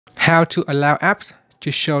how to allow apps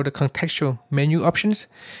to show the contextual menu options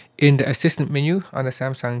in the assistant menu on the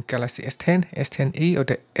Samsung Galaxy S10, S10e, or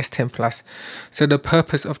the S10 Plus. So the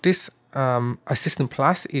purpose of this Assistant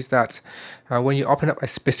Plus is that when you open up a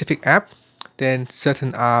specific app, then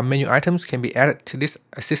certain menu items can be added to this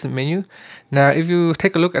assistant menu. Now, if you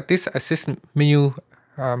take a look at this assistant menu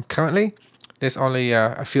currently, there's only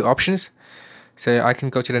a few options. So I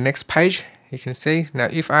can go to the next page. You can see now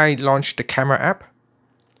if I launch the camera app,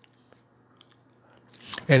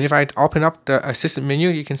 and if I open up the assistant menu,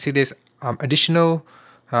 you can see there's additional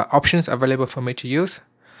options available for me to use.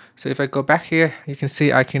 So if I go back here, you can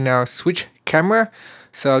see I can now switch camera.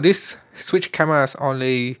 So this switch camera is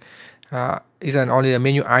only the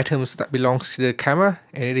menu items that belongs to the camera,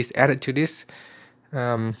 and it is added to this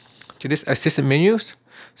assistant menus.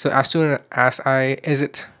 So as soon as I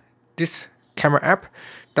exit this camera app,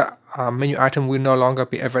 the menu item will no longer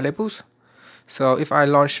be available. So if I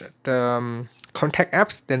launch the contact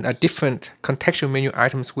apps, then a different contextual menu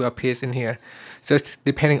items will appear in here. So it's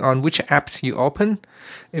depending on which apps you open,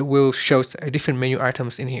 it will show a different menu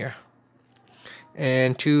items in here.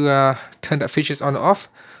 And to turn the features on or off,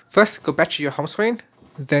 first go back to your home screen,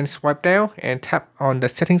 then swipe down and tap on the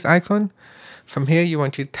settings icon. From here you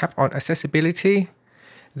want to tap on accessibility,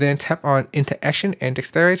 then tap on interaction and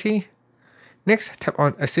dexterity. Next, tap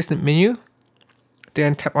on assistant menu,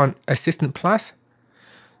 then tap on assistant plus.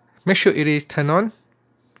 Make sure it is turned on,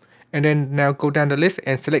 and then now go down the list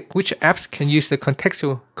and select which apps can use the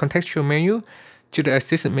contextual menu to the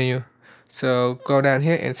assistant menu. So go down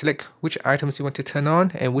here and select which items you want to turn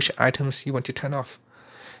on and which items you want to turn off.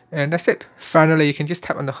 And that's it. Finally, you can just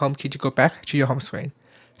tap on the home key to go back to your home screen.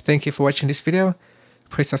 Thank you for watching this video.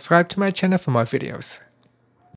 Please subscribe to my channel for more videos.